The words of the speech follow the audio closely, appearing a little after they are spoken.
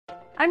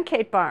I'm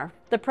Kate Barr,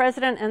 the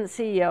President and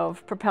CEO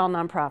of Propel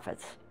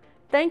Nonprofits.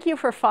 Thank you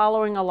for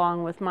following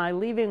along with my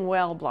Leaving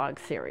Well blog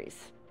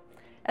series.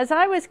 As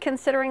I was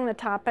considering the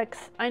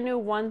topics, I knew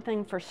one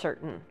thing for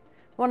certain.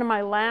 One of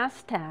my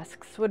last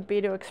tasks would be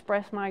to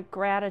express my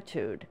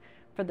gratitude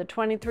for the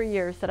 23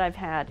 years that I've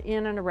had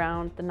in and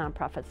around the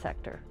nonprofit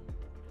sector.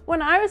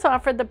 When I was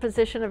offered the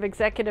position of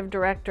Executive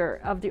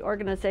Director of the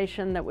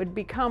organization that would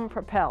become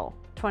Propel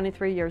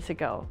 23 years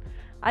ago,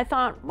 I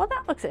thought, well,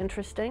 that looks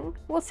interesting.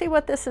 We'll see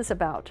what this is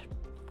about.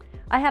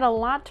 I had a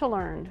lot to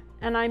learn,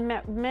 and I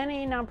met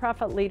many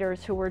nonprofit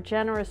leaders who were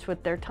generous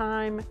with their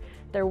time,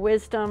 their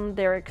wisdom,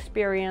 their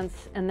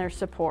experience, and their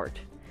support.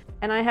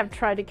 And I have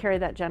tried to carry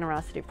that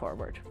generosity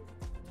forward.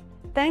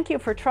 Thank you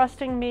for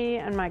trusting me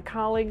and my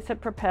colleagues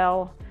at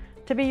Propel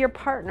to be your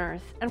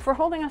partners and for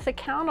holding us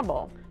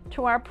accountable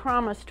to our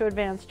promise to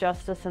advance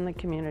justice in the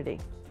community.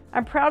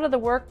 I'm proud of the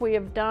work we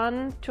have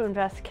done to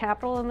invest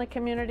capital in the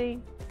community,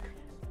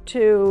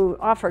 to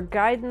offer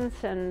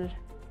guidance and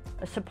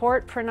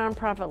support for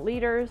nonprofit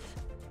leaders,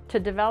 to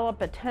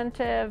develop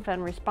attentive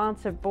and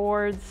responsive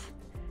boards,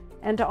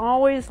 and to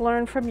always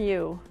learn from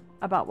you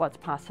about what's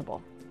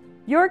possible.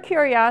 Your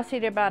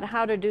curiosity about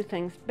how to do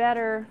things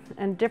better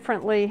and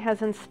differently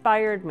has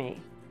inspired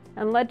me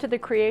and led to the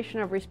creation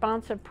of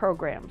responsive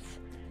programs,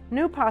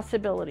 new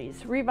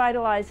possibilities,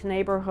 revitalized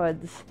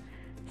neighborhoods,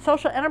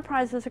 social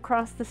enterprises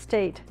across the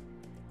state,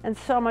 and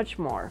so much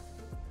more.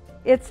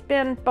 It's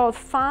been both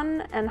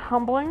fun and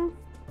humbling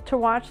to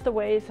watch the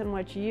ways in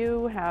which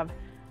you have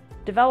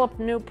developed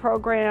new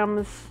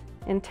programs,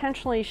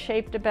 intentionally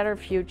shaped a better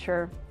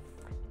future,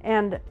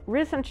 and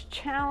risen to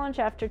challenge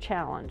after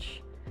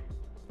challenge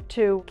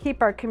to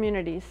keep our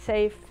communities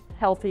safe,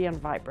 healthy, and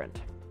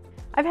vibrant.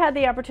 I've had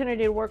the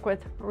opportunity to work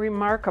with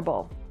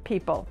remarkable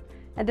people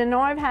and to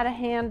know I've had a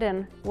hand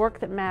in work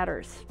that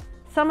matters.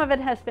 Some of it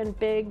has been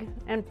big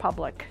and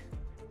public,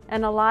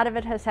 and a lot of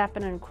it has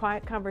happened in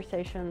quiet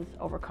conversations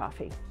over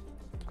coffee.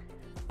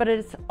 But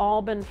it's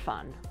all been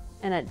fun,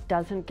 and it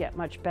doesn't get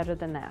much better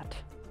than that.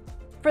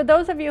 For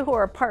those of you who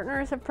are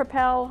partners of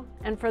Propel,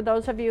 and for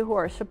those of you who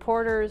are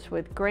supporters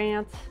with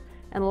grants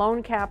and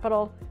loan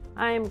capital,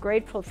 I am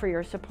grateful for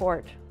your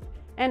support,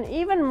 and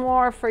even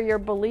more for your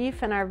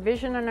belief in our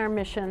vision and our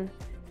mission,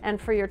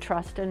 and for your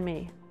trust in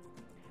me.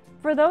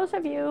 For those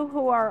of you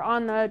who are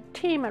on the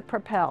team at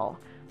Propel,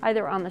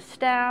 either on the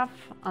staff,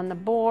 on the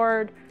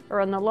board, or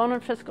on the Loan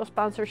and Fiscal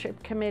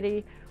Sponsorship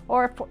Committee,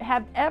 or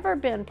have ever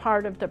been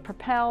part of the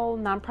Propel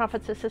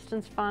Nonprofits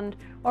Assistance Fund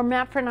or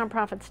MAP for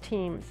Nonprofits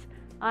teams,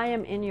 I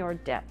am in your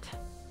debt.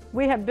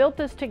 We have built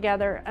this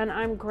together, and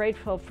I'm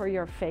grateful for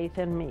your faith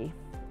in me.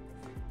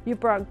 You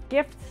brought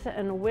gifts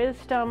and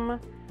wisdom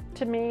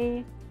to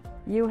me.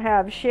 You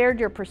have shared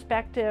your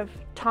perspective,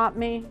 taught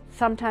me,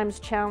 sometimes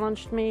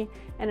challenged me,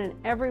 and in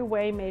every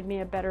way made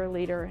me a better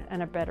leader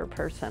and a better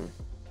person.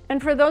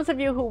 And for those of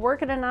you who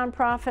work at a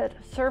nonprofit,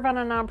 serve on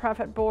a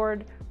nonprofit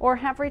board, or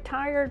have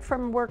retired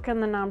from work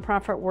in the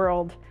nonprofit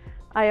world,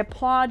 I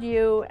applaud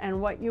you and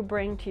what you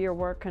bring to your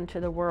work and to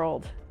the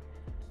world.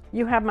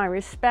 You have my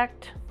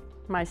respect,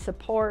 my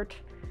support,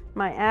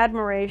 my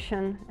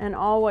admiration, and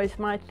always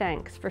my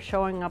thanks for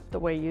showing up the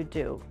way you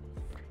do.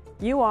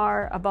 You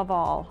are, above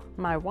all,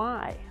 my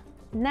why.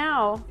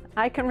 Now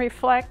I can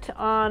reflect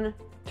on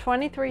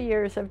 23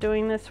 years of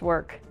doing this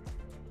work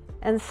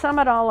and sum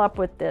it all up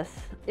with this.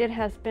 It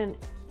has been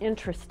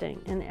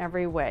interesting in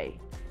every way,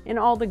 in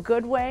all the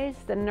good ways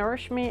that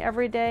nourish me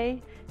every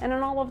day, and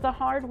in all of the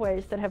hard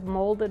ways that have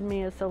molded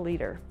me as a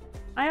leader.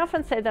 I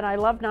often say that I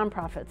love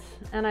nonprofits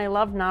and I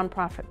love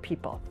nonprofit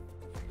people.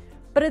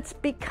 But it's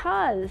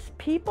because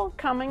people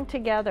coming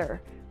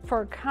together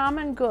for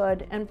common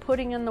good and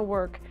putting in the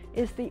work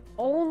is the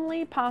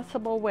only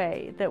possible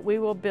way that we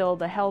will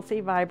build a healthy,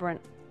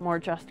 vibrant, more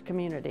just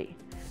community.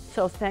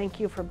 So thank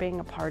you for being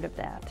a part of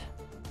that.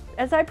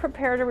 As I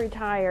prepare to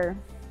retire,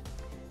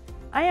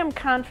 I am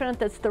confident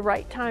that it's the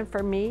right time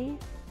for me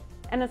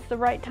and it's the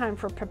right time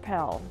for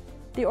Propel.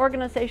 The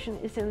organization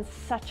is in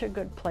such a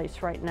good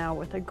place right now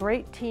with a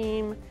great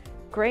team,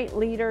 great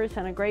leaders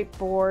and a great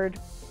board,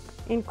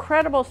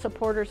 incredible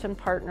supporters and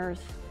partners,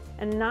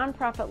 and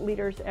nonprofit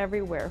leaders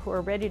everywhere who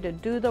are ready to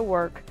do the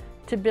work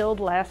to build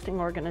lasting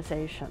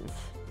organizations.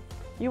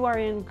 You are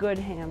in good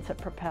hands at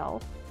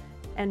Propel,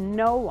 and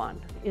no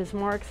one is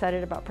more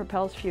excited about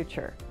Propel's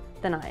future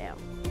than I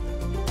am.